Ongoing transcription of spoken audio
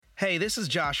Hey, this is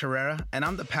Josh Herrera, and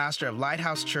I'm the pastor of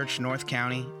Lighthouse Church North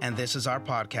County, and this is our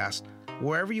podcast.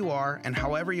 Wherever you are and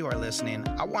however you are listening,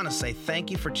 I want to say thank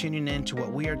you for tuning in to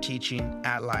what we are teaching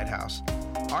at Lighthouse.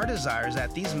 Our desire is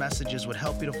that these messages would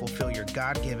help you to fulfill your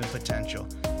God-given potential.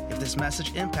 If this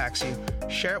message impacts you,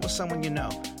 share it with someone you know.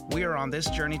 We are on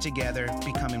this journey together,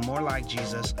 becoming more like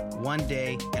Jesus, one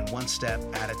day and one step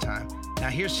at a time. Now,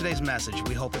 here's today's message.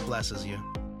 We hope it blesses you.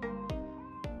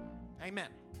 Amen.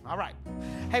 All right.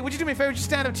 Hey, would you do me a favor? Just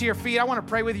stand up to your feet. I want to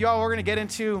pray with you all. We're going to get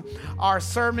into our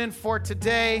sermon for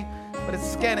today. But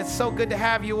it's so good to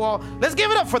have you all. Let's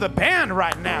give it up for the band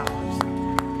right now.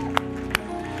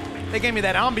 They gave me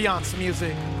that ambiance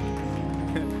music.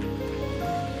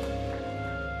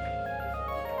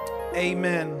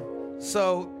 Amen.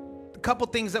 So, a couple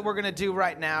things that we're going to do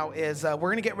right now is we're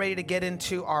going to get ready to get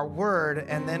into our word,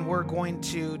 and then we're going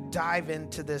to dive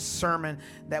into this sermon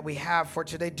that we have for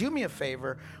today. Do me a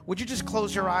favor. Would you just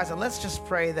close your eyes and let's just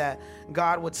pray that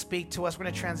God would speak to us. We're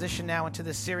going to transition now into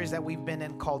this series that we've been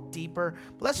in called Deeper.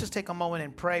 But let's just take a moment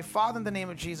and pray. Father, in the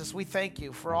name of Jesus, we thank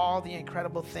you for all the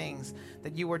incredible things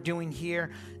that you are doing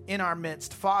here in our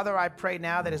midst. Father, I pray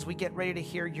now that as we get ready to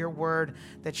hear your word,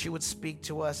 that you would speak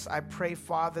to us. I pray,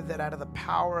 Father, that out of the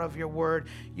power of your word,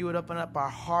 you would open up our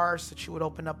hearts, that you would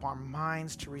open up our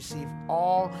minds to receive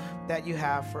all that you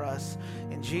have for us.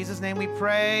 In Jesus' name we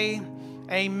pray.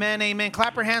 Amen, amen.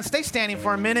 Clap your hands. Stay standing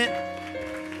for a minute.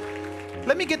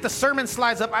 Let me get the sermon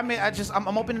slides up.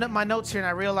 I'm opening up my notes here, and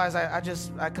I realize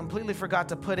I completely forgot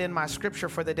to put in my scripture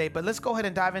for the day. But let's go ahead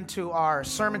and dive into our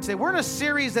sermon today. We're in a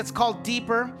series that's called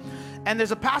Deeper, and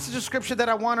there's a passage of scripture that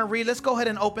I want to read. Let's go ahead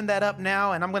and open that up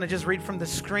now, and I'm going to just read from the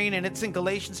screen, and it's in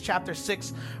Galatians chapter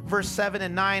 6, verse 7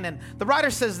 and 9. And the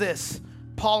writer says this.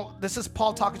 This is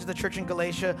Paul talking to the church in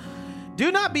Galatia.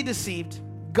 Do not be deceived.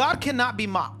 God cannot be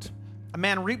mocked. A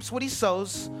man reaps what he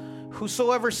sows.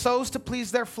 Whosoever sows to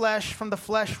please their flesh, from the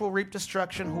flesh will reap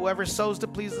destruction. Whoever sows to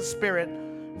please the Spirit,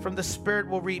 from the Spirit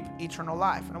will reap eternal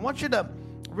life. And I want you to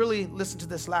really listen to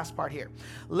this last part here.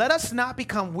 Let us not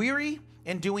become weary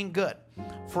in doing good,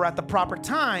 for at the proper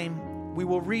time we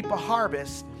will reap a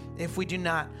harvest if we do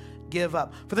not give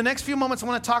up. For the next few moments, I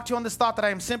want to talk to you on this thought that I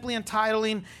am simply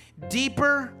entitling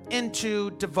Deeper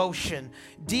into Devotion.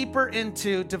 Deeper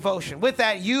into Devotion. With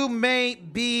that, you may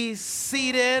be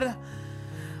seated.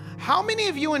 How many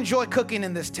of you enjoy cooking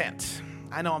in this tent?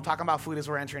 I know I'm talking about food as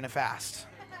we're entering a fast.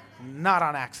 Not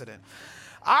on accident.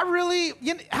 How many,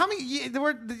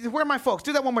 where are my folks?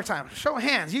 Do that one more time. Show of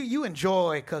hands. You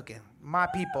enjoy cooking. My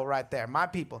people right there, my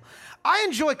people. I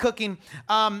enjoy cooking.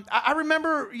 I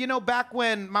remember, back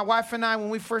when my wife and I,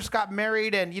 when we first got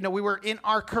married and, we were in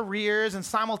our careers and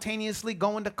simultaneously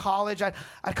going to college,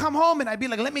 I'd come home and I'd be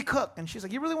like, let me cook. And she's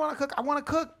like, you really want to cook? I want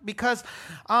to cook because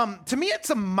to me,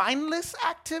 it's a mindless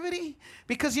activity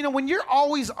because, when you're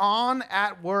always on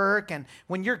at work and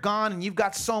when you're gone and you've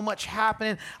got so much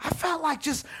happening, I felt like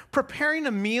just preparing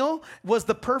a meal was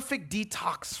the perfect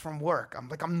detox from work.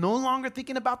 I'm no longer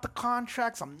thinking about the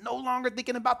contracts. I'm no longer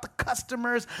thinking about the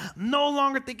customers. I'm no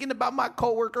longer thinking about my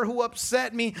coworker who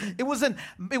upset me. It was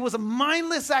a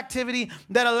mindless activity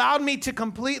that allowed me to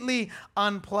completely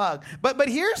unplug. But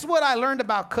here's what I learned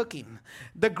about cooking.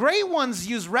 The great ones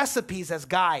use recipes as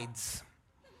guides.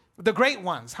 The great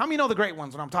ones. How many know the great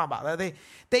ones when I'm talking about?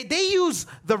 They use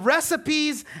the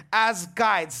recipes as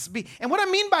guides. And what I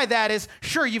mean by that is,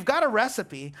 sure, you've got a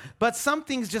recipe, but some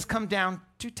things just come down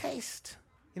to taste.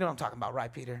 You know what I'm talking about,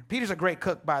 right, Peter? Peter's a great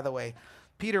cook, by the way.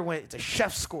 Peter went to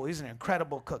chef school. He's an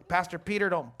incredible cook. Pastor Peter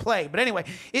don't play. But anyway,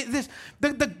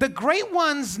 the great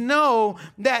ones know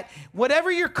that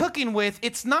whatever you're cooking with,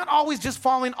 it's not always just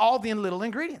following all the little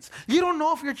ingredients. You don't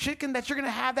know if your chicken that you're going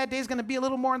to have that day is going to be a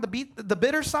little more on the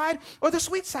bitter side or the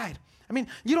sweet side. I mean,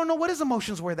 you don't know what his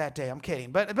emotions were that day. I'm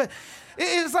kidding. But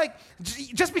it's like,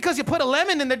 just because you put a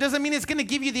lemon in there doesn't mean it's going to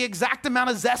give you the exact amount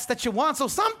of zest that you want. So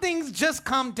some things just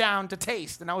come down to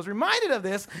taste. And I was reminded of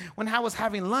this when I was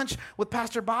having lunch with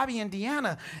Pastor Bobby and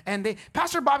Deanna. And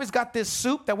Pastor Bobby's got this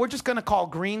soup that we're just going to call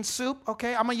green soup.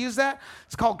 Okay, I'm going to use that.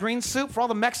 It's called green soup. For all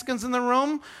the Mexicans in the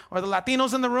room or the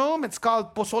Latinos in the room, it's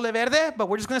called pozole verde, but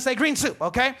we're just going to say green soup,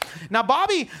 okay? Now,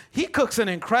 Bobby, he cooks an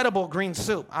incredible green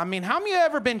soup. I mean, how many of you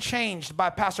have ever been changed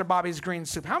by Pastor Bobby's green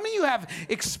soup? How many of you have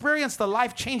experienced the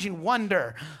life-changing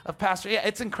wonder of Pastor? Yeah,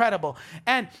 it's incredible.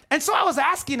 And so I was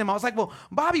asking him, I was like, well,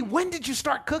 Bobby, when did you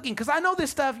start cooking? Because I know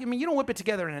this stuff, you don't whip it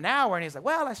together in an hour. And he's like,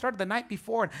 well, I started the night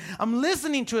before. And I'm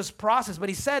listening to his process, but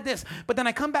he said this. But then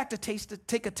I come back to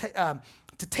take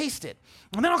to taste it.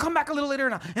 And then I'll come back a little later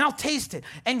and I'll taste it.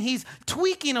 And he's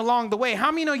tweaking along the way.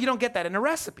 How many know you don't get that in a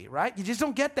recipe, right? You just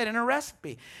don't get that in a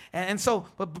recipe. And so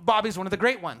Bobby's one of the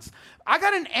great ones. I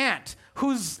got an aunt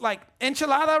whose like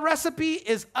enchilada recipe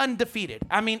is undefeated.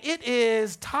 I mean, it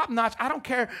is top notch. I don't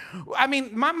care. I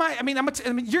mean,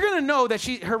 you're gonna know that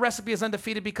her recipe is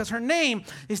undefeated because her name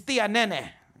is Tia Nene.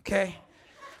 Okay.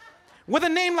 With a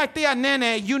name like Tia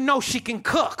Nene, you know she can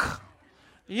cook.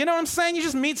 You know what I'm saying? You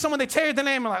just meet someone, they tell you the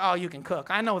name, and like, oh, you can cook.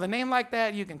 I know, with a name like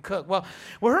that, you can cook. Well,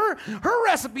 her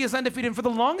recipe is undefeated. And for the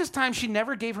longest time, she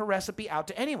never gave her recipe out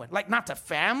to anyone. Like, not to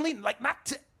family, like, not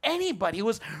to anybody. It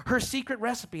was her secret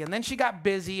recipe. And then she got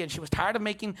busy, and she was tired of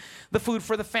making the food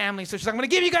for the family. So she's like, I'm going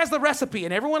to give you guys the recipe.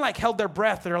 And everyone, like, held their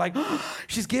breath. They're like, oh,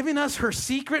 she's giving us her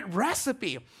secret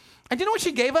recipe. And you know what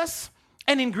she gave us?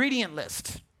 An ingredient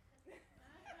list.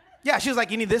 Yeah, she was like,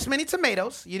 you need this many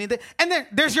tomatoes, you need that, and then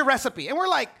there's your recipe. And we're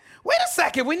like, wait a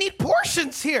second, we need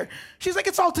portions here. She's like,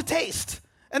 it's all to taste.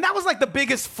 And that was like the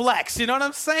biggest flex, you know what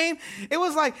I'm saying? It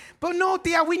was like, but no,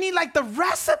 Tia, we need like the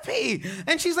recipe.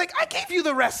 And she's like, I gave you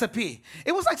the recipe.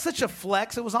 It was like such a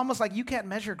flex. It was almost like you can't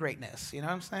measure greatness, you know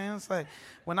what I'm saying? It's like,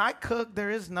 when I cook, there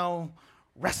is no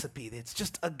recipe. It's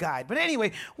just a guide. But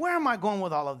anyway, where am I going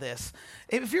with all of this?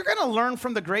 If you're going to learn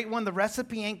from the great one, the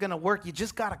recipe ain't going to work. You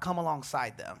just got to come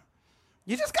alongside them.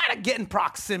 You just got to get in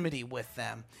proximity with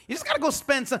them. You just got to go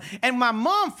spend some. And my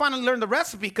mom finally learned the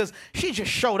recipe because she just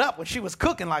showed up when she was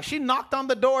cooking. Like, she knocked on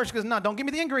the door. She goes, no, don't give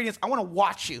me the ingredients. I want to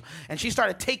watch you. And she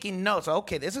started taking notes.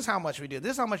 Okay, this is how much we do.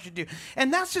 This is how much you do.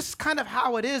 And that's just kind of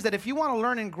how it is, that if you want to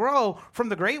learn and grow from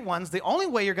the great ones, the only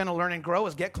way you're going to learn and grow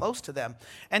is get close to them.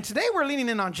 And today we're leaning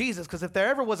in on Jesus, because if there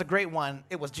ever was a great one,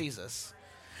 it was Jesus.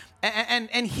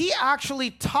 And he actually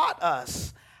taught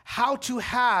us how to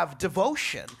have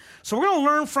devotion. So we're going to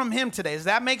learn from him today. Does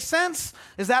that make sense?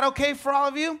 Is that okay for all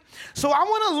of you? So I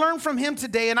want to learn from him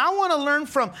today, and I want to learn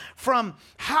from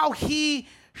how he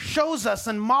shows us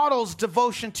and models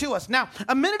devotion to us. Now,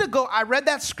 a minute ago, I read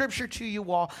that scripture to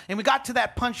you all, and we got to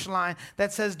that punchline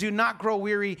that says, do not grow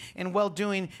weary in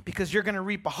well-doing, because you're going to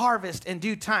reap a harvest in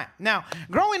due time. Now,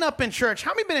 growing up in church,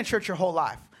 how many been in church your whole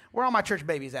life? Where are all my church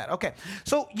babies at? Okay.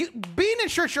 So being in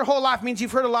church your whole life means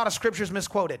you've heard a lot of scriptures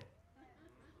misquoted.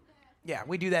 Yeah,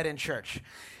 we do that in church.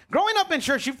 Growing up in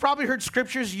church, you've probably heard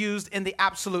scriptures used in the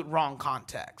absolute wrong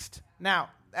context.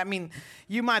 Now, I mean,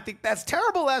 you might think that's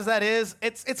terrible as that is.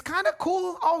 It's kind of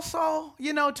cool also,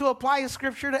 to apply a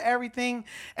scripture to everything.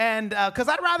 And because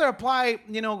I'd rather apply,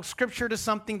 scripture to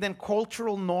something than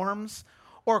cultural norms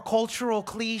or cultural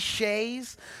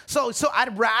cliches. So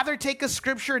I'd rather take a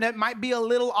scripture and it might be a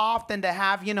little off than to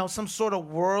have, some sort of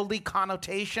worldly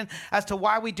connotation as to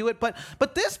why we do it. But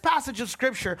this passage of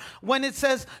scripture, when it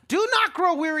says, do not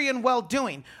grow weary in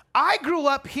well-doing, I grew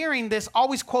up hearing this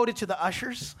always quoted to the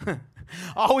ushers.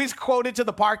 Always quoted to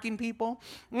the parking people.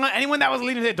 Anyone that was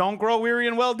leading said, don't grow weary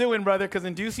in well-doing, brother, because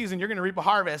in due season you're going to reap a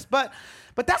harvest. But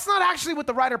that's not actually what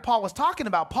the writer Paul was talking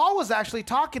about. Paul was actually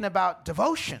talking about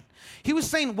devotion. He was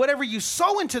saying whatever you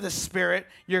sow into the Spirit,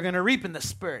 you're going to reap in the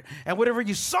Spirit. And whatever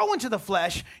you sow into the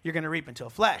flesh, you're going to reap into the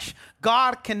flesh.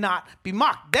 God cannot be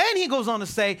mocked. Then he goes on to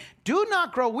say, do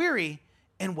not grow weary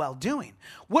in well-doing.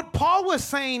 What Paul was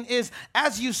saying is,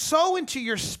 as you sow into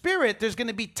your spirit, there's going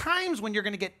to be times when you're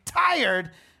going to get tired,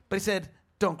 but he said,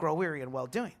 don't grow weary in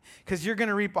well-doing, because you're going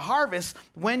to reap a harvest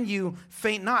when you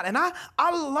faint not. And I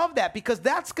love that, because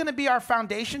that's going to be our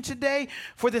foundation today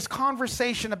for this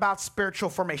conversation about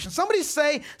spiritual formation. Somebody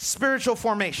say spiritual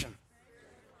formation.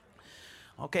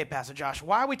 Okay, Pastor Josh,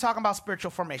 why are we talking about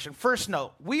spiritual formation? First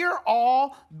note, we are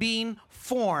all being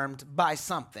formed by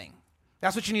something.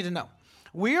 That's what you need to know.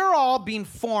 We are all being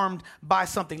formed by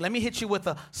something. Let me hit you with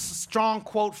a strong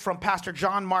quote from Pastor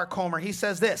John Mark Comer. He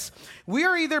says this: we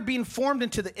are either being formed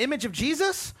into the image of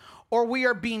Jesus, or we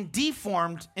are being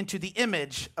deformed into the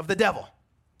image of the devil.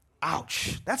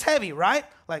 Ouch. That's heavy, right?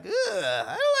 Like, I don't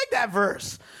like that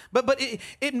verse. But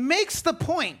it makes the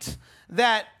point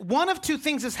that one of two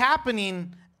things is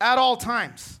happening at all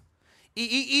times.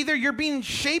 Either you're being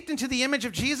shaped into the image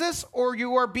of Jesus, or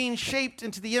you are being shaped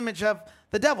into the image of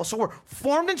the devil. So we're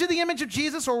formed into the image of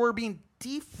Jesus, or we're being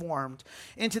deformed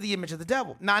into the image of the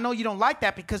devil. Now, I know you don't like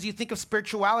that because you think of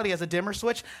spirituality as a dimmer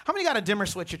switch. How many got a dimmer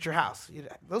switch at your house?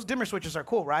 Those dimmer switches are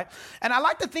cool, right? And I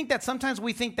like to think that sometimes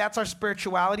we think that's our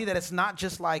spirituality, that it's not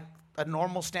just like a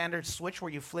normal standard switch where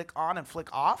you flick on and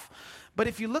flick off. But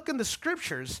if you look in the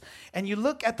scriptures and you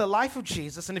look at the life of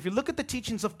Jesus, and if you look at the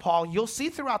teachings of Paul, you'll see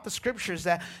throughout the scriptures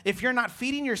that if you're not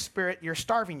feeding your spirit, you're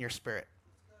starving your spirit.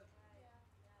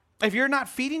 If you're not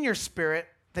feeding your spirit,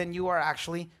 then you are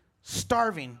actually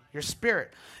starving your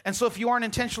spirit. And so if you aren't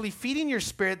intentionally feeding your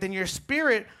spirit, then your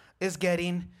spirit is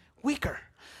getting weaker.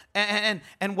 And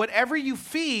whatever you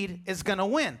feed is going to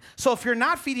win. So if you're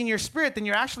not feeding your spirit, then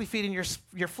you're actually feeding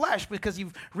your flesh because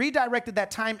you've redirected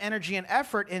that time, energy, and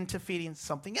effort into feeding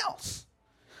something else.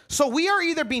 So we are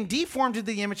either being deformed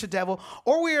into the image of the devil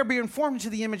or we are being formed into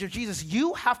the image of Jesus.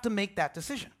 You have to make that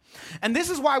decision. And this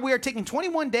is why we are taking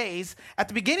 21 days at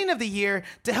the beginning of the year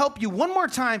to help you one more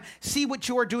time see what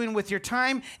you are doing with your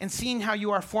time and seeing how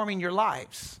you are forming your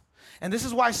lives. And this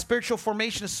is why spiritual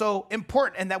formation is so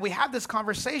important and that we have this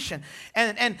conversation.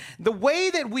 And the way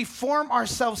that we form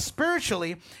ourselves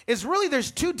spiritually is really,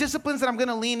 there's two disciplines that I'm going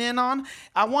to lean in on.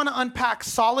 I want to unpack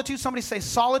solitude. Somebody say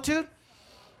solitude.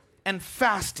 And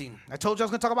fasting. I told you I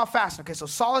was going to talk about fasting. Okay, so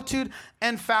solitude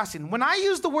and fasting. When I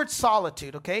use the word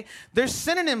solitude, okay, there's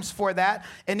synonyms for that,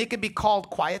 and it could be called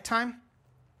quiet time.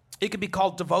 It could be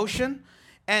called devotion.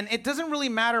 And it doesn't really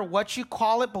matter what you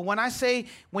call it, but when I say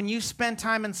when you spend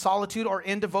time in solitude or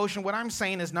in devotion, what I'm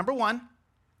saying is, number one,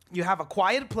 you have a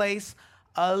quiet place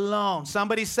alone.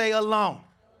 Somebody say alone.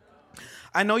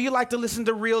 I know you like to listen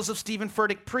to reels of Stephen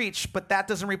Furtick preach, but that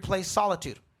doesn't replace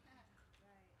solitude.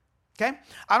 Okay?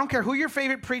 I don't care who your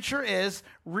favorite preacher is,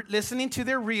 listening to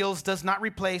their reels does not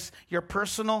replace your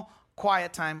personal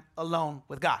quiet time alone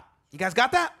with God. You guys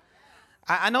got that?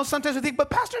 I know sometimes we think,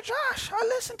 but Pastor Josh, I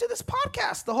listen to this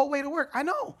podcast the whole way to work. I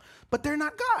know, but they're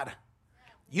not God.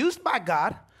 Used by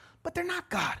God, but they're not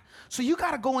God. So you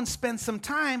got to go and spend some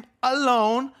time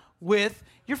alone with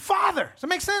your Father. Does that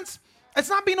make sense? It's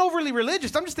not being overly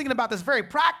religious. I'm just thinking about this very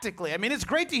practically. I mean, it's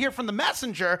great to hear from the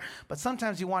messenger, but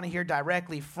sometimes you want to hear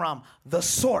directly from the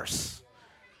source.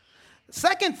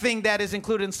 Second thing that is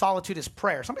included in solitude is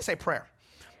prayer. Somebody say prayer.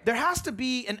 There has to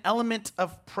be an element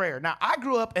of prayer. Now, I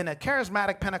grew up in a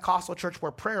charismatic Pentecostal church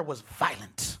where prayer was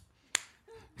violent.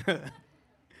 But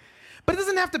it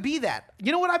doesn't have to be that.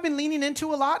 You know what I've been leaning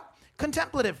into a lot?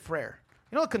 Contemplative prayer.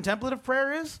 You know what contemplative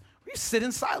prayer is? You sit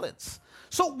in silence.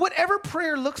 So whatever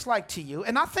prayer looks like to you,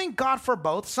 and I thank God for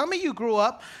both. Some of you grew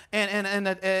up,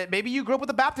 and maybe you grew up with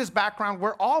a Baptist background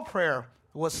where all prayer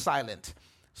was silent.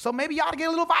 So maybe you ought to get a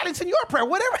little violence in your prayer,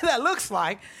 whatever that looks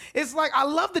like. It's like, I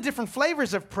love the different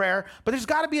flavors of prayer, but there's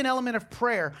got to be an element of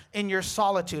prayer in your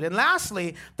solitude. And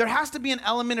lastly, there has to be an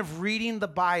element of reading the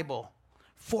Bible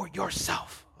for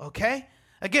yourself, okay?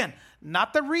 Again,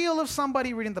 not the reel of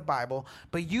somebody reading the Bible,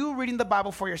 but you reading the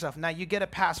Bible for yourself. Now, you get a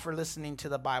pass for listening to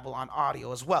the Bible on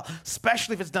audio as well,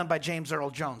 especially if it's done by James Earl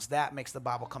Jones. That makes the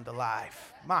Bible come to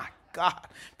life. My God.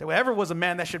 If there ever was a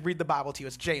man that should read the Bible to you,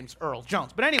 it's James Earl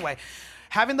Jones. But anyway,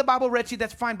 having the Bible read to you,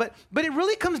 that's fine. But it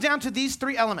really comes down to these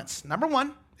three elements. Number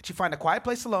one, that you find a quiet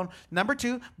place alone. Number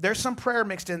two, there's some prayer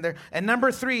mixed in there. And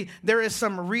number three, there is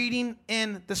some reading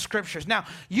in the scriptures. Now,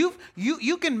 you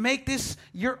can make this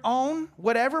your own,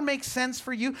 whatever makes sense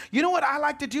for you. You know what I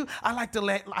like to do? I like to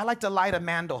light a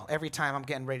candle every time I'm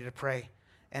getting ready to pray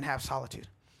and have solitude.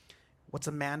 What's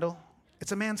a candle?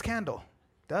 It's a man's candle.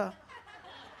 Duh.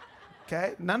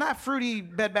 Okay? None of that fruity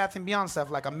Bed Bath & Beyond stuff,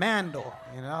 like a candle,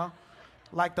 you know?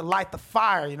 Like to light the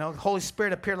fire, you know, the Holy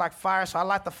Spirit appeared like fire, so I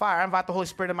light the fire. I invite the Holy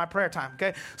Spirit in my prayer time,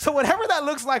 okay? So whatever that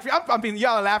looks like for you, I mean,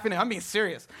 y'all are laughing, I'm being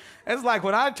serious. It's like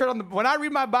when I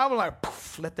read my Bible, like,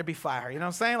 poof, let there be fire, you know what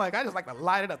I'm saying? Like, I just like to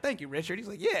light it up. Thank you, Richard. He's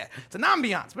like, yeah, it's an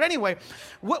ambiance. But anyway,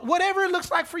 whatever it looks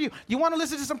like for you. You want to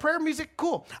listen to some prayer music?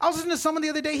 Cool. I was listening to someone the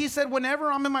other day, he said,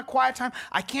 whenever I'm in my quiet time,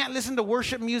 I can't listen to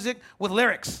worship music with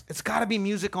lyrics. It's got to be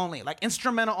music only, like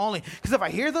instrumental only. Because if I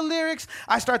hear the lyrics,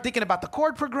 I start thinking about the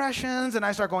chord progressions, and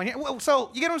I start going here. So,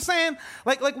 you get what I'm saying?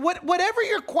 Like whatever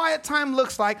your quiet time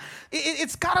looks like,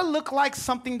 it's got to look like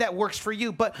something that works for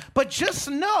you. But just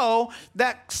know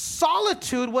that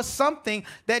solitude was something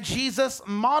that Jesus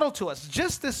modeled to us.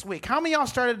 Just this week, how many of y'all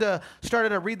started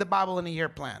to read the Bible in a year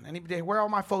plan? Where are all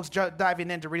my folks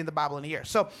diving into reading the Bible in a year?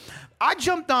 So I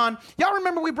jumped on. Y'all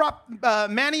remember we brought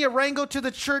Manny Arango to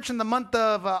the church in the month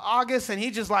of August, and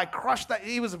he just like crushed that.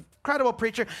 He was an incredible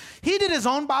preacher. He did his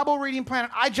own Bible reading plan.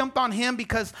 I jumped on him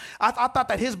because I thought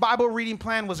that his Bible reading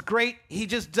plan was great. He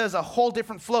just does a whole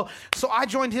different flow. So I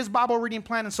joined his Bible reading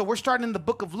plan, and so we're starting in the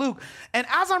book of Luke. And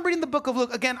as I'm reading the book of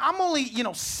Luke, again, I'm only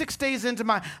 6 days into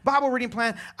my Bible reading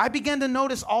plan. I began to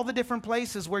notice all the different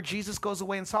places where Jesus goes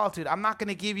away in solitude. I'm not going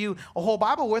to give you a whole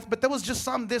Bible worth, but there was just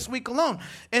some this week alone.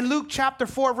 In Luke chapter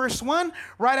 4, verse 1,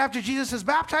 right after Jesus is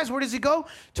baptized, where does he go?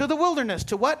 To the wilderness.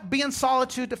 To what? Be in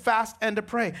solitude, to fast and to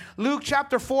pray. Luke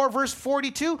chapter 4, verse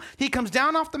 42, he comes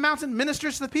down off the mountain,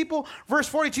 ministers to the people. Verse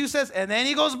 42 says, and then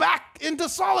he goes back into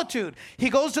solitude. He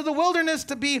goes to the wilderness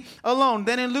to be alone.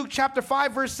 Then in Luke chapter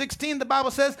 5, verse 16, the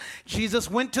Bible says, Jesus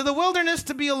went to the wilderness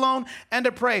to be alone and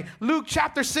to pray. Luke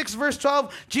chapter 6, verse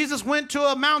 12, Jesus went to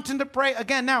a mountain to pray.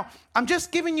 Again, now, I'm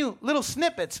just giving you little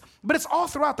snippets, but it's all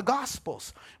throughout the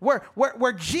Gospels where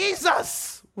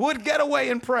Jesus would get away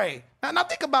and pray. Now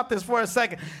think about this for a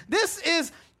second. This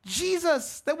is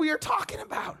Jesus that we are talking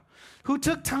about, who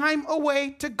took time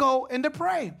away to go and to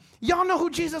pray. Y'all know who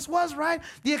Jesus was, right?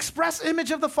 The express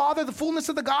image of the Father, the fullness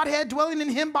of the Godhead, dwelling in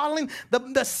him, bodily,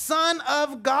 the Son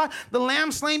of God, the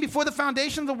Lamb slain before the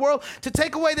foundation of the world to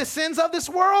take away the sins of this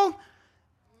world.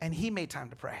 And he made time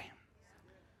to pray.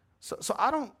 So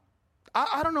I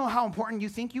don't know how important you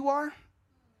think you are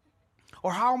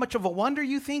or how much of a wonder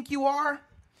you think you are.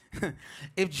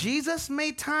 If Jesus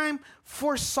made time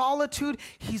for solitude,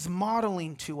 he's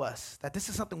modeling to us that this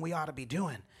is something we ought to be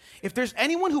doing. If there's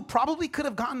anyone who probably could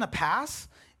have gotten a pass,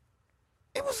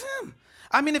 it was him.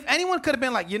 I mean, if anyone could have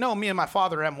been like, me and my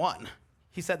Father am one.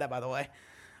 He said that, by the way.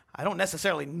 I don't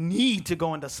necessarily need to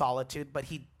go into solitude, but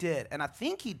he did. And I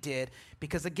think he did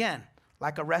because, again,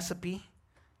 like a recipe,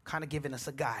 kind of giving us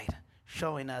a guide,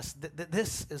 showing us that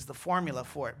this is the formula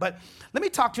for it. But let me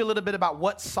talk to you a little bit about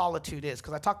what solitude is,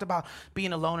 because I talked about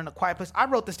being alone in a quiet place. I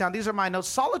wrote this down. These are my notes.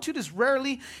 Solitude is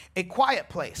rarely a quiet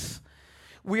place.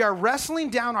 We are wrestling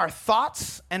down our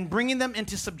thoughts and bringing them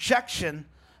into subjection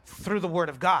through the Word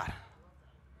of God.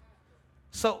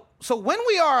 So when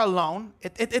we are alone,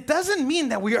 it doesn't mean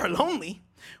that we are lonely.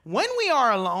 When we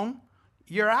are alone,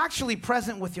 you're actually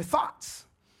present with your thoughts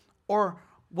or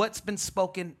what's been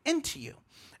spoken into you.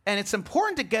 And it's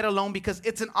important to get alone because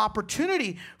it's an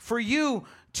opportunity for you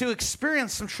to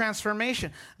experience some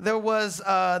transformation. There was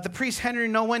the priest Henry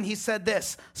Nouwen. He said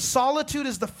this: solitude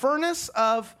is the furnace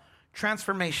of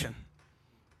transformation.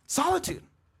 Solitude.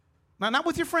 Now, not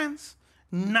with your friends,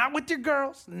 not with your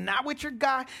girls, not with your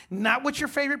guy, not with your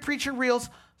favorite preacher reels.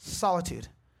 Solitude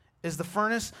is the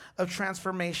furnace of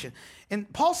transformation.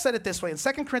 And Paul said it this way in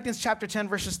 2 Corinthians chapter 10,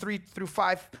 verses 3 through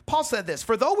 5. Paul said this: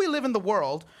 for though we live in the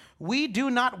world, we do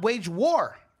not wage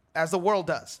war as the world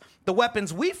does. The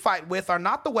weapons we fight with are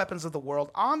not the weapons of the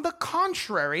world. On the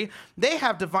contrary, they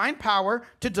have divine power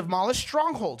to demolish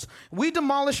strongholds. We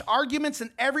demolish arguments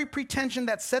and every pretension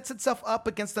that sets itself up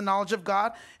against the knowledge of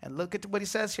God. And look at what he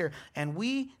says here. And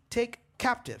we take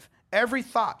captive every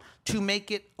thought to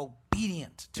make it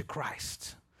obedient to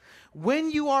Christ.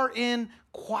 When you are in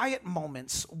quiet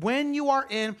moments, when you are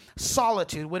in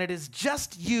solitude, when it is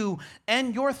just you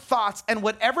and your thoughts and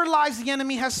whatever lies the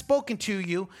enemy has spoken to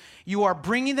you, you are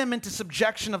bringing them into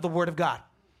subjection of the Word of God.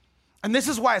 And this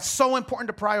is why it's so important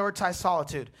to prioritize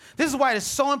solitude. This is why it is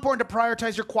so important to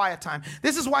prioritize your quiet time.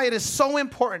 This is why it is so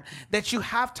important that you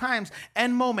have times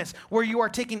and moments where you are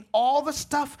taking all the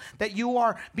stuff that you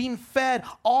are being fed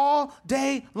all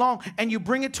day long and you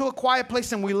bring it to a quiet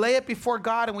place and we lay it before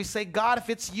God and we say, God, if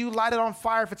it's you, light it on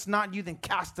fire. If it's not you, then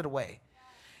cast it away.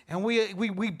 And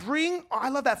we bring, I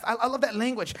love that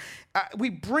language.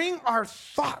 We bring our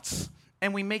thoughts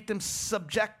and we make them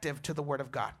subjective to the Word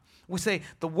of God. We say,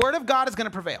 the Word of God is going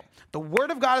to prevail. The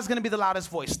Word of God is going to be the loudest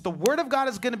voice. The Word of God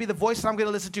is going to be the voice that I'm going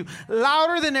to listen to,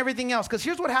 louder than everything else. Because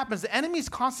here's what happens. The enemy's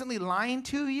constantly lying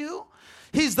to you.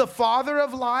 He's the father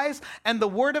of lies, and the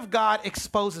Word of God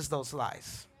exposes those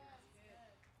lies.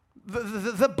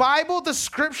 The Bible, the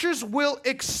Scriptures will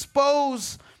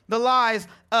expose the lies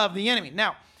of the enemy.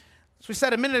 Now, as we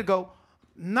said a minute ago,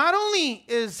 not only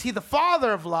is he the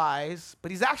father of lies,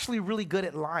 but he's actually really good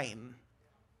at lying.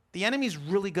 The enemy's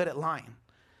really good at lying.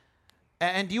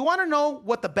 And do you want to know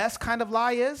what the best kind of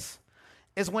lie is?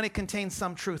 Is when it contains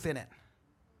some truth in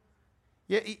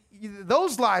it.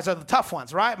 Those lies are the tough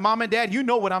ones, right? Mom and dad, you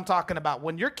know what I'm talking about.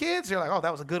 When you're kids, you're like, oh,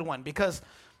 that was a good one. Because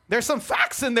there's some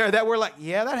facts in there that we're like,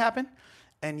 yeah, that happened.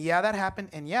 And yeah, that happened.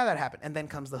 And yeah, that happened. And then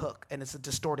comes the hook. And it's a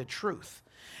distorted truth.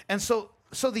 And so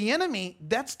the enemy,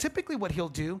 that's typically what he'll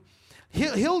do.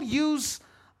 He'll use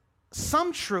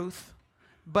some truth,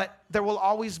 but there will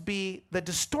always be the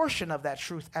distortion of that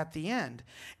truth at the end.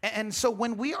 And so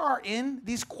when we are in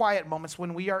these quiet moments,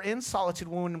 when we are in solitude,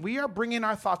 when we are bringing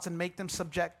our thoughts and make them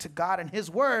subject to God and His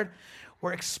Word,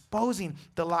 we're exposing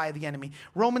the lie of the enemy.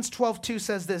 Romans 12:2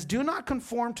 says this: do not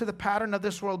conform to the pattern of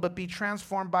this world, but be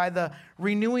transformed by the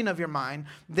renewing of your mind.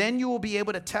 Then you will be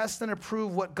able to test and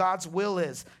approve what God's will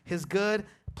is, His good,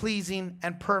 pleasing,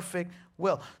 and perfect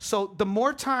will. So the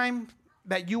more time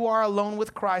that you are alone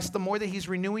with Christ, the more that He's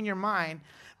renewing your mind,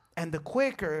 and the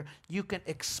quicker you can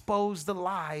expose the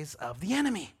lies of the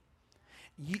enemy.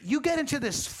 you get into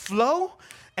this flow,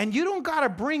 and you don't got to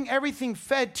bring everything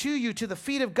fed to you to the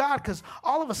feet of God, because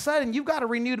all of a sudden you've got a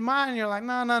renewed mind and you're like,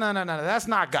 no, that's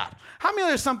not God. How many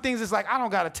there's some things it's like, I don't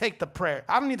got to take the prayer.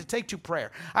 I don't need to take to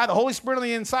prayer. I have the Holy Spirit on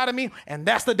the inside of me, and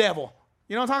that's the devil.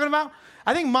 You know what I'm talking about?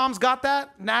 I think mom's got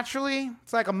that naturally.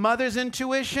 It's like a mother's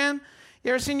intuition.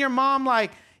 You ever seen your mom,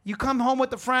 like, you come home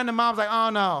with a friend and mom's like, oh,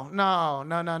 no,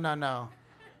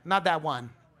 not that one.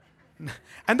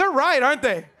 And they're right, aren't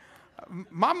they?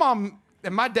 My mom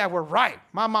and my dad were right.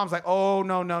 My mom's like, oh,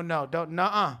 no, don't,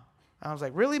 nuh-uh. I was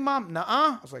like, really, Mom?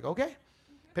 Nuh-uh. I was like, okay,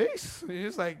 peace.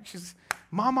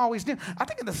 Mom always knew. I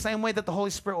think in the same way that the Holy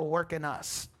Spirit will work in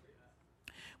us.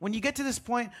 When you get to this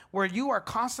point where you are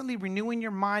constantly renewing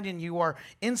your mind and you are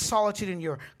in solitude and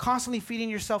you're constantly feeding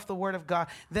yourself the word of God,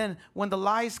 then when the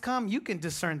lies come, you can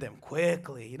discern them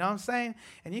quickly. You know what I'm saying?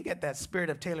 And you get that spirit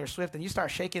of Taylor Swift and you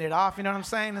start shaking it off. You know what I'm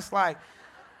saying? It's like,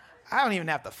 I don't even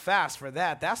have to fast for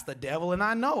that. That's the devil, and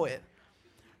I know it.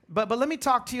 But let me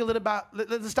talk to you a little about,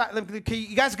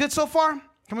 you guys good so far?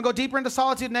 Can we go deeper into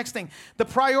solitude? Next thing. The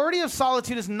priority of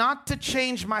solitude is not to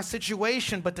change my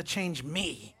situation, but to change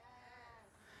me.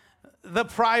 The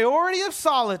priority of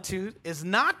solitude is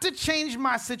not to change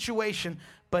my situation,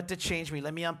 but to change me.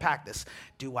 Let me unpack this.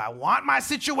 Do I want my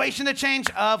situation to change?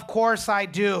 Of course I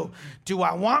do. Do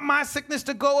I want my sickness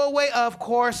to go away? Of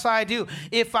course I do.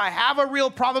 If I have a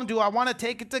real problem, do I want to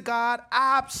take it to God?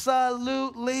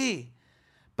 Absolutely.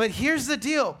 But here's the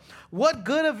deal. What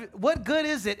good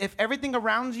is it if everything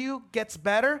around you gets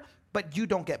better, but you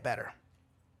don't get better?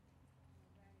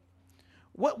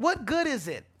 What good is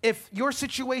it if your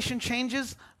situation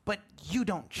changes, but you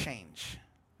don't change?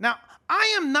 Now,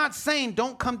 I am not saying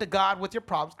don't come to God with your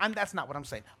problems. That's not what I'm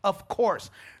saying. Of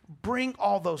course, bring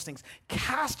all those things.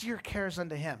 Cast your cares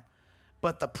unto him.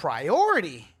 But the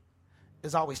priority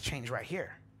is always change right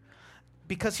here.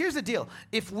 Because here's the deal.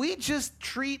 If we just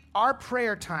treat our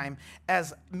prayer time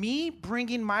as me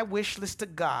bringing my wish list to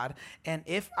God, and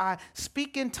if I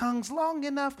speak in tongues long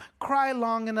enough, cry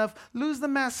long enough, lose the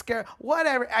mascara,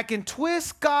 whatever, I can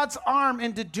twist God's arm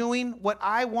into doing what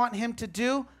I want him to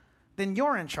do, then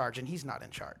you're in charge and he's not in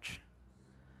charge.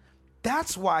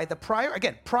 That's why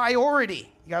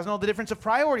priority. You guys know the difference of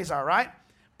priorities are, right?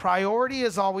 Priority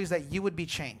is always that you would be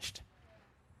changed.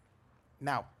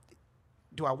 Now,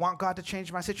 do I want God to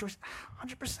change my situation?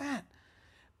 100%.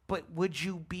 But would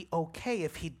you be okay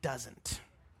if he doesn't?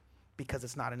 Because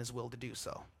it's not in his will to do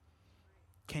so.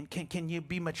 Can you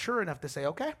be mature enough to say,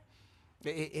 okay,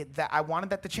 I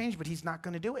wanted that to change, but he's not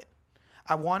going to do it.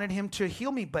 I wanted him to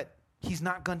heal me, but he's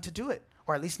not going to do it,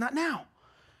 or at least not now.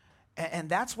 And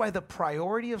that's why the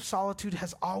priority of solitude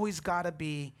has always got to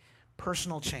be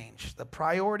personal change. The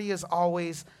priority is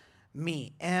always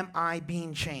me. Am I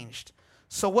being changed?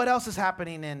 So what else is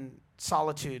happening in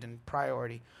solitude and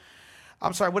priority?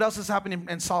 What else is happening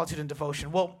in solitude and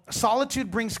devotion? Well, solitude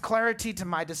brings clarity to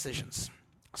my decisions.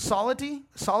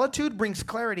 Solitude brings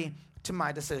clarity to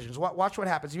my decisions. Watch what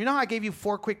happens. You know how I gave you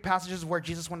 4 quick passages where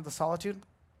Jesus went into solitude?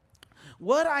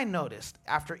 What I noticed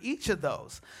after each of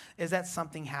those is that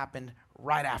something happened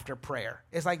right after prayer.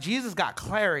 It's like Jesus got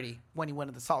clarity when he went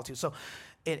into solitude. So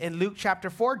in Luke chapter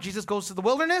 4, Jesus goes to the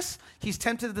wilderness. He's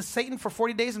tempted to Satan for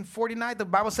 40 days and 40 nights. The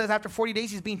Bible says after 40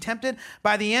 days, he's being tempted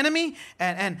by the enemy.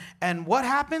 And what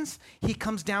happens? He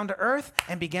comes down to earth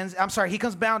and he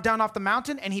comes down off the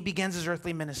mountain and he begins his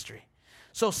earthly ministry.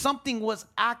 So something was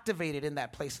activated in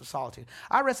that place of solitude.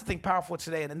 I read something powerful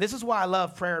today, and this is why I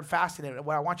love prayer and fasting, and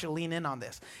why I want you to lean in on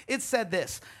this. It said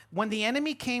this: when the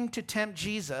enemy came to tempt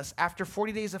Jesus after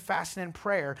 40 days of fasting and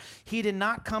prayer, he did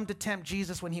not come to tempt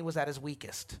Jesus when he was at his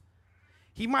weakest.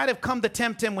 He might have come to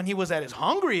tempt him when he was at his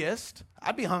hungriest.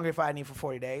 I'd be hungry if I didn't eat for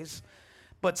 40 days.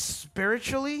 But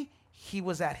spiritually, he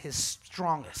was at his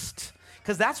strongest.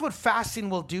 Because that's what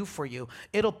fasting will do for you.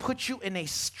 It'll put you in a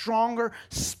stronger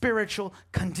spiritual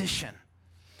condition.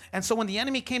 And so when the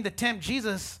enemy came to tempt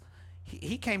Jesus,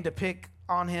 he came to pick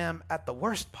on him at the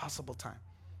worst possible time.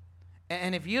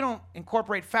 And if you don't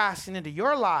incorporate fasting into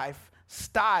your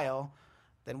lifestyle,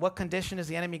 then what condition is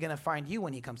the enemy going to find you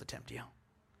when he comes to tempt you?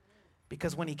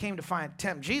 Because when he came to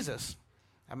tempt Jesus,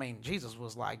 Jesus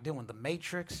was like doing the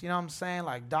Matrix, you know what I'm saying?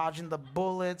 Like dodging the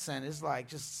bullets, and it's like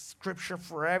just scripture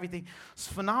for everything. It's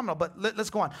phenomenal, but let's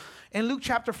go on. In Luke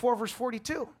chapter 4, verse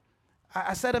 42,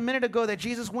 I said a minute ago that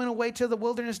Jesus went away to the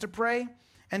wilderness to pray,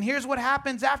 and here's what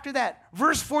happens after that.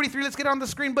 Verse 43, let's get it on the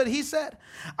screen, but he said,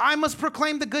 I must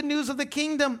proclaim the good news of the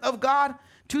kingdom of God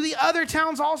to the other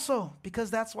towns also,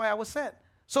 because that's why I was sent.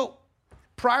 So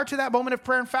prior to that moment of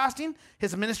prayer and fasting,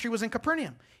 his ministry was in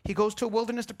Capernaum. He goes to a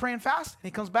wilderness to pray and fast, and he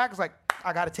comes back. It's like,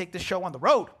 I got to take this show on the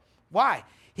road. Why?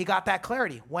 He got that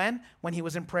clarity. When? When he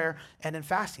was in prayer and in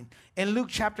fasting. In Luke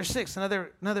chapter 6,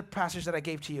 another passage that I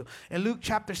gave to you. In Luke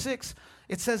chapter 6,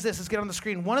 it says this. Let's get on the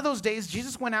screen. One of those days,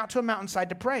 Jesus went out to a mountainside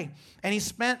to pray, and he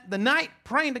spent the night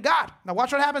praying to God. Now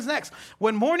watch what happens next.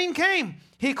 When morning came,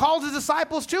 he called his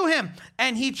disciples to him,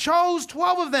 and he chose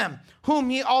 12 of them, whom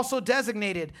he also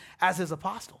designated as his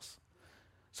apostles.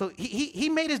 So he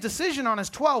made his decision on his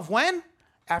 12. When?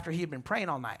 After he had been praying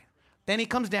all night. Then he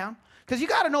comes down. Because you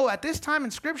got to know, at this time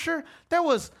in Scripture, there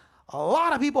was a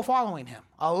lot of people following him.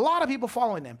 A lot of people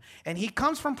following him. And he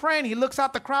comes from praying. He looks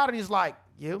out the crowd and he's like,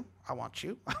 you, I want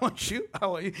you, I want you, I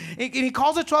want you. And he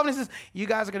calls the 12 and he says, you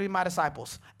guys are going to be my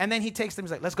disciples. And then he takes them.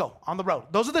 He's like, let's go on the road.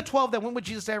 Those are the 12 that went with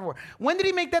Jesus everywhere. When did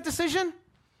he make that decision?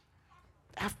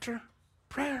 After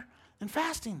prayer and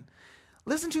fasting.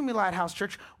 Listen to me, Lighthouse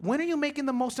Church. When are you making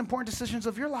the most important decisions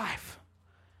of your life?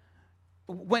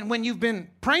 When you've been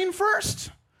praying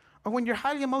first, or when you're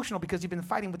highly emotional because you've been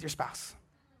fighting with your spouse?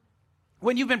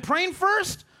 When you've been praying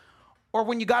first, or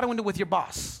when you got into it with your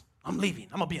boss? I'm leaving.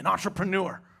 I'm going to be an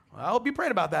entrepreneur. Well, I hope you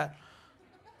prayed about that.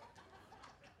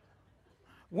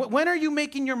 When are you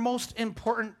making your most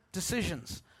important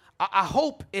decisions? I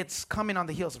hope it's coming on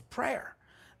the heels of prayer.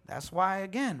 That's why,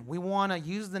 again, we want to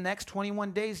use the next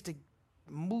 21 days to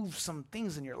move some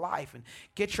things in your life and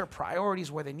get your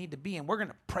priorities where they need to be. And we're going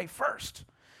to pray first.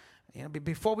 You know,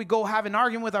 before we go have an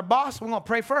argument with our boss, we're going to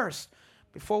pray first.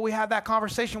 Before we have that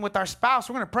conversation with our spouse,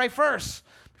 we're going to pray first.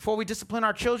 Before we discipline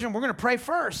our children, we're going to pray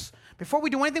first. Before we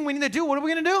do anything we need to do, what are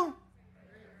we going to do?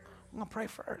 We're going to pray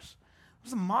first. It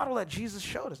was a model that Jesus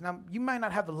showed us. Now, you might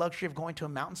not have the luxury of going to a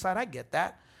mountainside. I get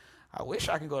that. I wish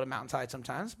I could go to a mountainside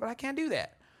sometimes, but I can't do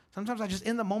that. Sometimes I just,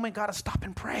 in the moment, got to stop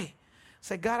and pray.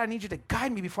 Say, God, I need you to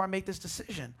guide me before I make this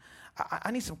decision.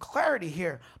 I need some clarity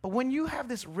here. But when you have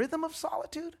this rhythm of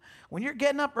solitude, when you're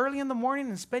getting up early in the morning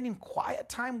and spending quiet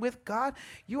time with God,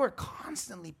 you are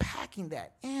constantly packing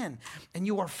that in, and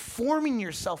you are forming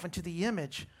yourself into the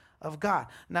image of God.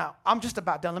 Now, I'm just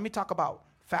about done. Let me talk about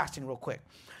fasting real quick.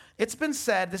 It's been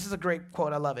said, this is a great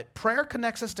quote, I love it. Prayer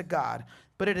connects us to God,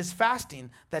 but it is fasting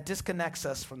that disconnects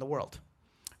us from the world.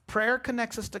 Prayer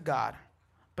connects us to God,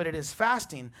 but it is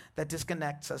fasting that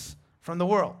disconnects us from the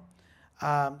world.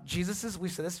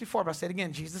 We've said this before, but I'll say it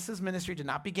again. Jesus' ministry did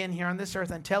not begin here on this earth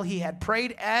until he had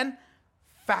prayed and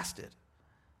fasted.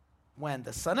 When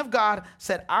the Son of God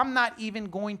said, I'm not even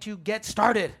going to get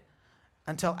started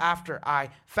until after I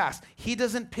fast. He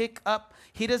doesn't pick up,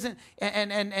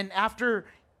 and after,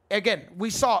 again, we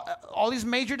saw all these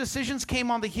major decisions came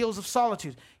on the heels of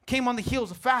solitude, came on the heels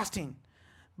of fasting.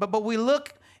 But we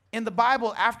look in the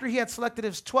Bible, after he had selected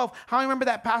his 12, how many remember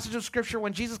that passage of Scripture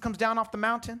when Jesus comes down off the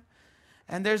mountain?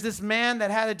 And there's this man that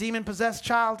had a demon-possessed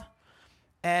child.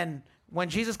 And when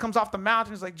Jesus comes off the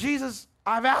mountain, he's like, Jesus,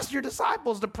 I've asked your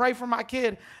disciples to pray for my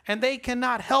kid, and they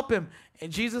cannot help him.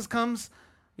 And Jesus comes,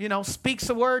 speaks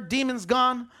a word, demon's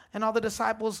gone, and all the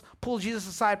disciples pull Jesus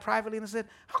aside privately and they said,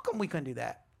 how come we couldn't do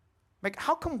that? Like,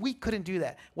 how come we couldn't do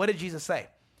that? What did Jesus say?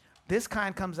 This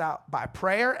kind comes out by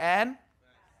prayer and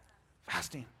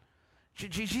fasting.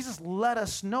 Jesus let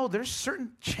us know there's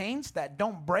certain chains that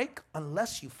don't break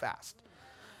unless you fast.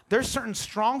 There's certain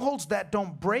strongholds that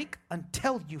don't break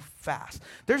until you fast.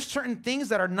 There's certain things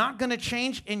that are not going to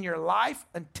change in your life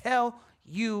until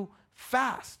you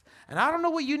fast. And I don't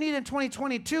know what you need in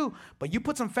 2022, but you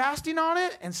put some fasting on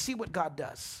it and see what God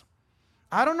does.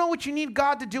 I don't know what you need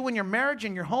God to do in your marriage,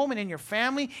 in your home, and in your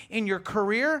family, in your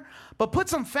career, but put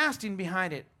some fasting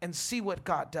behind it and see what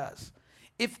God does.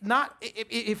 If not,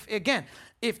 if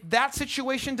that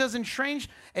situation doesn't change,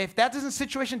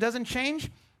 situation doesn't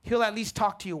change, he'll at least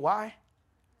talk to you. Why?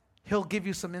 He'll give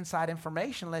you some inside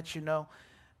information, let you know,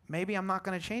 maybe I'm not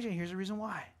going to change it. Here's the reason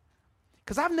why.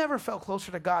 Because I've never felt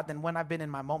closer to God than when I've been in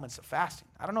my moments of fasting.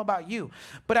 I don't know about you,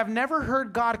 but I've never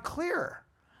heard God clearer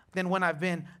than when I've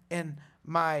been in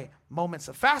my moments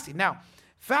of fasting. Now,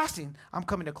 fasting, I'm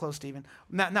coming to close, Stephen.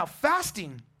 Now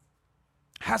fasting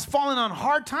has fallen on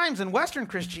hard times in Western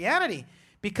Christianity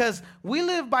because we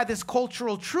live by this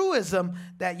cultural truism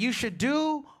that you should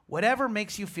do whatever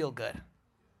makes you feel good.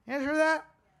 You guys heard that?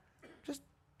 Just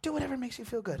do whatever makes you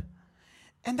feel good.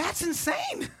 And that's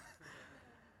insane.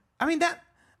 I mean,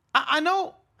 I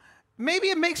know maybe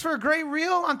it makes for a great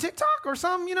reel on TikTok or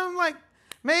something,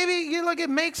 maybe it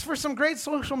makes for some great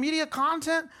social media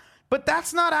content, but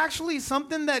that's not actually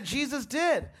something that Jesus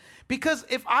did. Because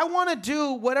if I want to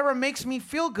do whatever makes me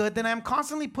feel good, then I'm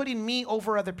constantly putting me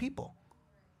over other people.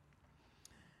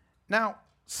 Now,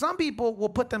 some people will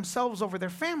put themselves over their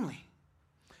family.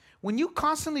 When you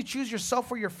constantly choose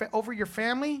yourself over your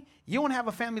family, you won't have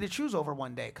a family to choose over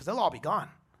one day because they'll all be gone.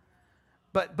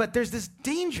 But there's this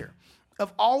danger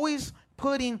of always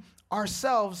putting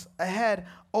ourselves ahead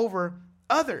over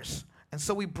others. And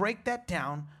so we break that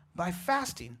down by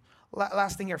fasting.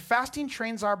 Last thing here, fasting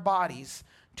trains our bodies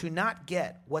to not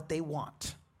get what they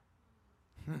want.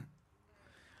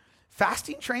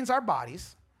 Fasting trains our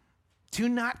bodies to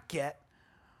not get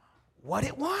what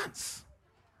it wants.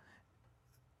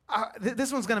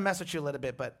 This one's going to mess with you a little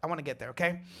bit, but I want to get there,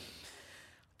 okay?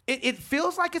 It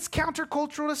feels like it's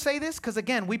countercultural to say this because,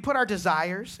 again, we put our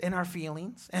desires and our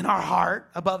feelings and our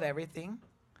heart above everything.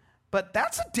 But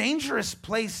that's a dangerous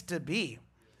place to be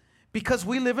because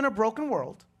we live in a broken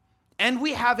world and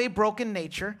we have a broken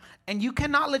nature, and you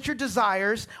cannot let your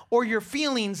desires or your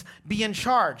feelings be in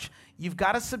charge. You've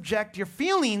got to subject your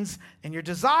feelings and your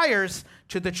desires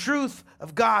to the truth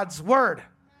of God's word.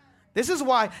 This is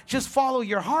why just follow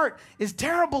your heart is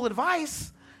terrible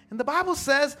advice. And the Bible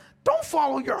says, don't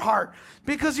follow your heart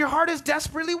because your heart is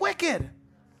desperately wicked.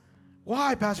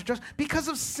 Why, Pastor Josh? Because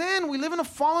of sin. We live in a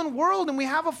fallen world and we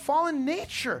have a fallen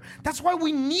nature. That's why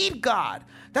we need God.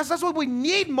 That's why we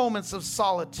need moments of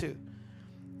solitude.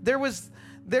 There's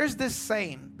this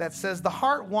saying that says the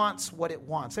heart wants what it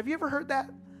wants. Have you ever heard that?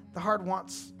 The heart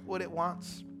wants what it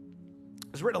wants.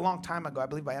 It was written a long time ago, I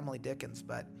believe by Emily Dickinson.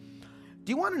 But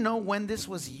do you want to know when this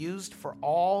was used for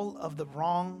all of the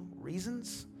wrong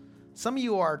reasons? Some of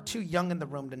you are too young in the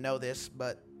room to know this,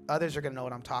 but others are going to know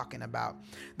what I'm talking about.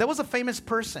 There was a famous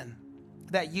person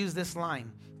that used this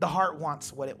line, the heart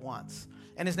wants what it wants.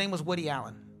 And his name was Woody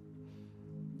Allen.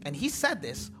 And he said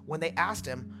this when they asked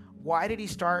him, why did he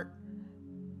start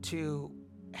to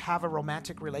have a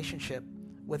romantic relationship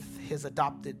with his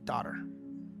adopted daughter?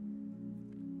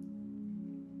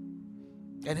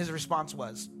 And his response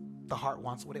was, the heart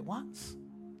wants what it wants.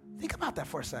 Think about that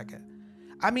for a second.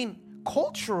 I mean,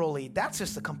 culturally, that's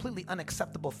just a completely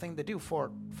unacceptable thing to do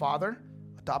for father,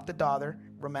 adopted daughter,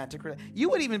 romantic relationship. You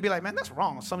would even be like, man, that's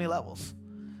wrong on so many levels.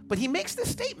 But he makes this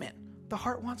statement, the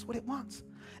heart wants what it wants.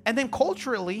 And then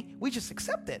culturally, we just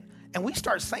accept it. And we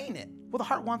start saying it, well, the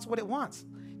heart wants what it wants.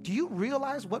 Do you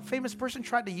realize what famous person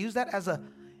tried to use that as a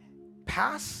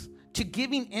pass to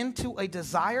giving into a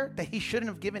desire that he shouldn't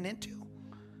have given into?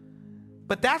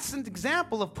 But that's an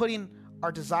example of putting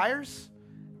our desires,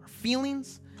 our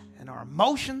feelings, and our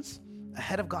emotions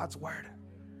ahead of God's word.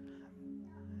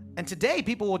 And today,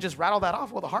 people will just rattle that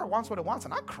off. Well, the heart wants what it wants.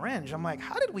 And I cringe. I'm like,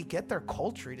 how did we get there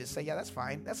culturally to say, yeah, that's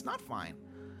fine. That's not fine.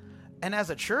 And as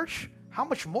a church, how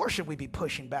much more should we be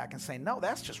pushing back and saying, no,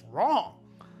 that's just wrong.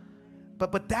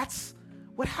 But that's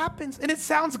what happens. And it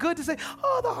sounds good to say,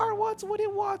 oh, the heart wants what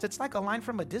it wants. It's like a line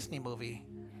from a Disney movie.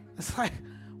 It's like,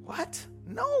 what?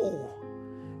 No.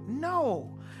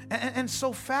 And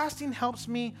so fasting helps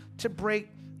me to break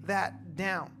that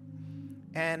down.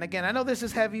 And again, I know this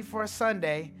is heavy for a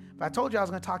Sunday, but I told you I was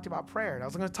going to talk to you about prayer. And I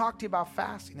was going to talk to you about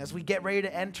fasting as we get ready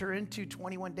to enter into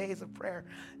 21 days of prayer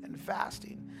and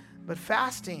fasting. But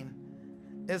fasting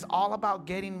is all about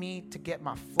getting me to get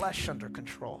my flesh under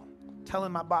control.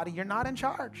 Telling my body, you're not in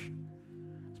charge.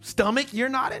 Stomach, you're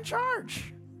not in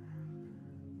charge.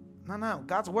 No,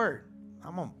 God's word.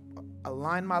 I'm going to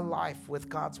align my life with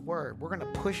God's word. We're going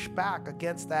to push back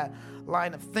against that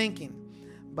line of thinking.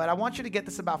 But I want you to get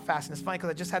this about fasting. It's funny because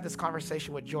I just had this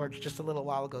conversation with George just a little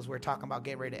while ago as we were talking about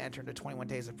getting ready to enter into 21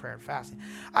 days of prayer and fasting.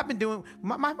 I've been doing,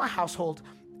 my household,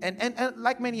 and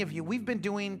like many of you, we've been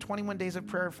doing 21 days of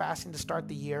prayer and fasting to start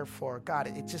the year for, God,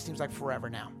 it just seems like forever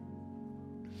now.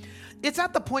 It's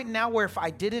at the point now where if I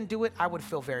didn't do it, I would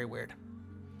feel very weird.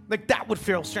 Like that would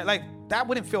feel strange. Like that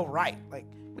wouldn't feel right. Like,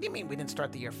 what do you mean we didn't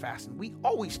start the year fasting? We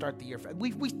always start the year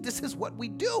fasting. This is what we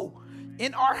do.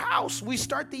 In our house, we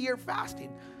start the year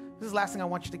fasting. This is the last thing I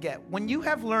want you to get. When you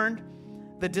have learned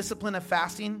the discipline of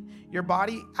fasting, your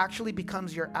body actually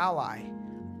becomes your ally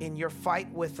in your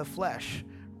fight with the flesh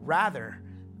rather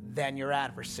than your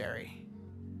adversary.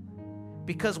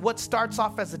 Because what starts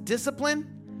off as a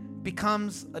discipline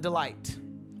becomes a delight.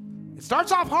 It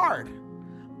starts off hard,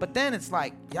 but then it's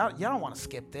like, y'all don't want to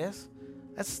skip this.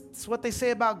 That's what they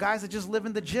say about guys that just live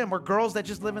in the gym or girls that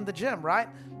just live in the gym, right?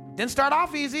 Didn't start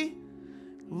off easy.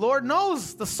 Lord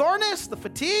knows the soreness, the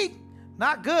fatigue,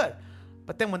 not good.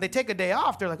 But then when they take a day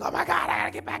off, they're like, oh my God, I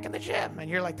gotta get back in the gym. And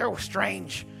you're like, they're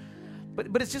strange.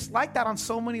 But it's just like that on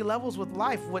so many levels with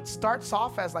life. What starts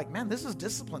off as like, man, this is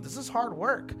discipline. This is hard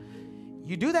work.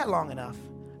 You do that long enough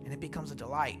and it becomes a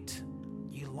delight.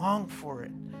 You long for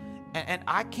it. And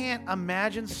I can't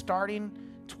imagine starting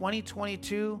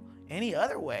 2022 any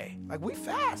other way. Like we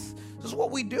fast. This is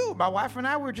what we do. My wife and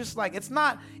I were just like, it's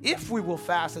not if we will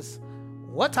fast, it's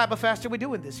what type of fast are we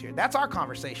doing this year? That's our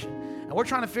conversation. And we're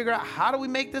trying to figure out how do we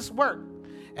make this work?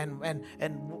 And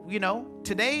you know,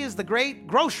 today is the great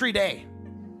grocery day.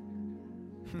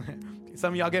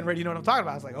 Some of y'all getting ready, you know what I'm talking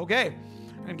about. I was like, okay,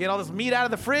 I'm going to get all this meat out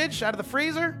of the fridge, out of the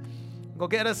freezer. Go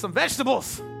get us some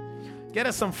vegetables. Get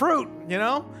us some fruit, you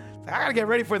know. I got to get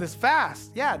ready for this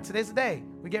fast. Yeah, today's the day.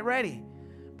 We get ready.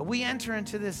 But we enter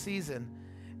into this season,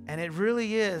 and it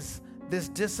really is this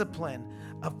discipline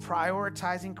of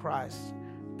prioritizing Christ,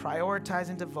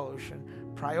 prioritizing devotion,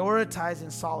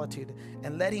 prioritizing solitude,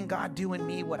 and letting God do in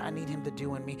me what I need him to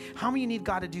do in me. How many need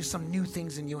God to do some new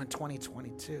things in you in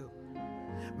 2022?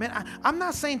 Man, I'm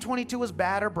not saying 22 was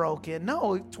bad or broken.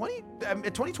 No,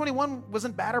 2021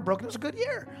 wasn't bad or broken. It was a good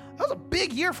year. That was a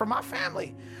big year for my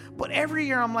family. But every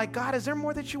year I'm like, God, is there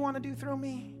more that you want to do through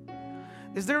me?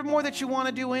 Is there more that you want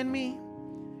to do in me?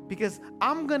 Because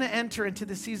I'm going to enter into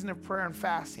the season of prayer and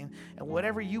fasting. And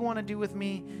whatever you want to do with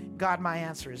me, God, my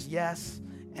answer is yes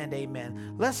and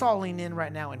amen. Let's all lean in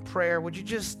right now in prayer. Would you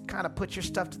just kind of put your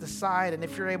stuff to the side? And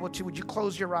if you're able to, would you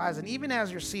close your eyes? And even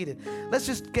as you're seated, let's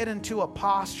just get into a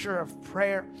posture of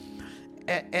prayer.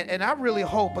 And I really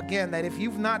hope, again, that if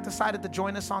you've not decided to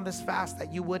join us on this fast,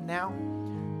 that you would now.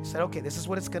 You said, okay, this is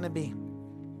what it's going to be.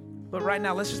 But right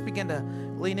now, let's just begin to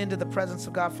lean into the presence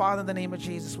of God. Father, in the name of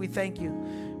Jesus, we thank you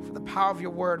for the power of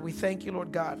your word. We thank you,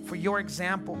 Lord God, for your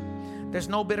example. There's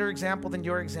no better example than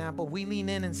your example. We lean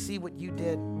in and see what you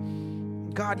did.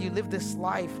 God, you lived this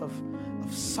life of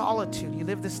solitude. You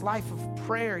lived this life of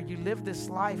prayer. You lived this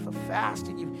life of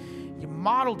fasting. You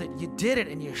modeled it. You did it,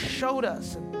 and you showed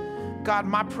us. And God,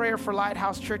 my prayer for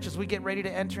Lighthouse Church as we get ready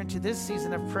to enter into this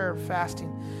season of prayer and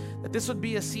fasting, that this would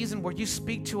be a season where you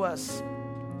speak to us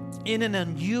in an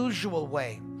unusual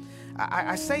way.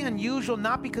 I say unusual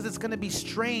not because it's going to be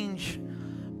strange,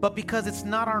 but because it's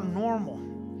not our normal,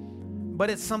 but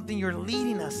it's something you're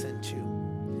leading us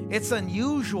into. It's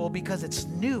unusual because it's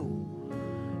new,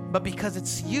 but because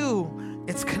it's you,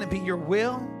 it's going to be your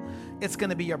will, it's going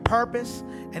to be your purpose,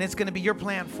 and it's going to be your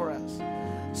plan for us.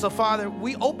 So, Father,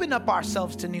 we open up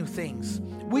ourselves to new things.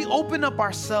 We open up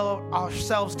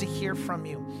ourselves to hear from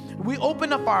you. We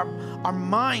open up our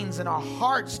minds and our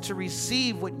hearts to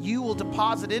receive what you will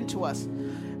deposit into us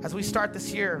as we start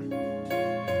this year,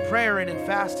 prayer and in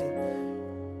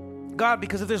fasting. God,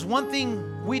 because if there's one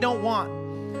thing we don't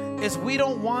want, is we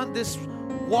don't want this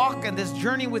walk and this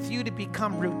journey with you to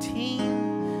become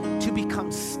routine, to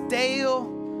become stale,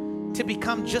 to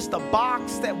become just a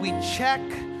box that we check,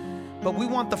 but we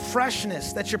want the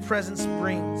freshness that your presence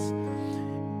brings.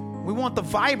 We want the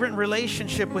vibrant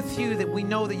relationship with you that we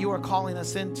know that you are calling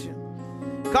us into.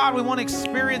 God, we want to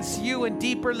experience you in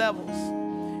deeper levels,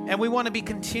 and we want to be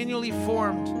continually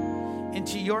formed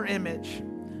into your image.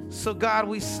 So God,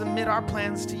 we submit our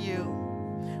plans to you.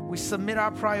 We submit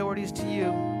our priorities to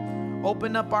you.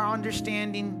 Open up our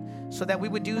understanding so that we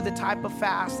would do the type of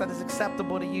fast that is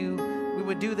acceptable to you. We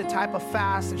would do the type of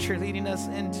fast that you're leading us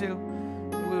into.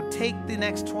 We would take the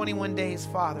next 21 days,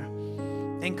 Father,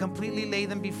 and completely lay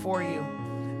them before you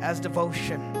as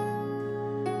devotion.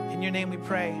 In your name we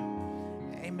pray.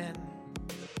 Amen.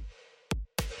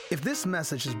 If this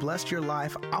message has blessed your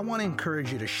life, I want to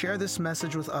encourage you to share this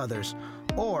message with others,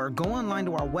 or go online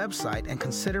to our website and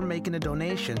consider making a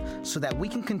donation so that we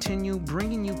can continue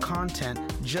bringing you content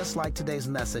just like today's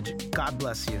message. God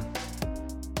bless you.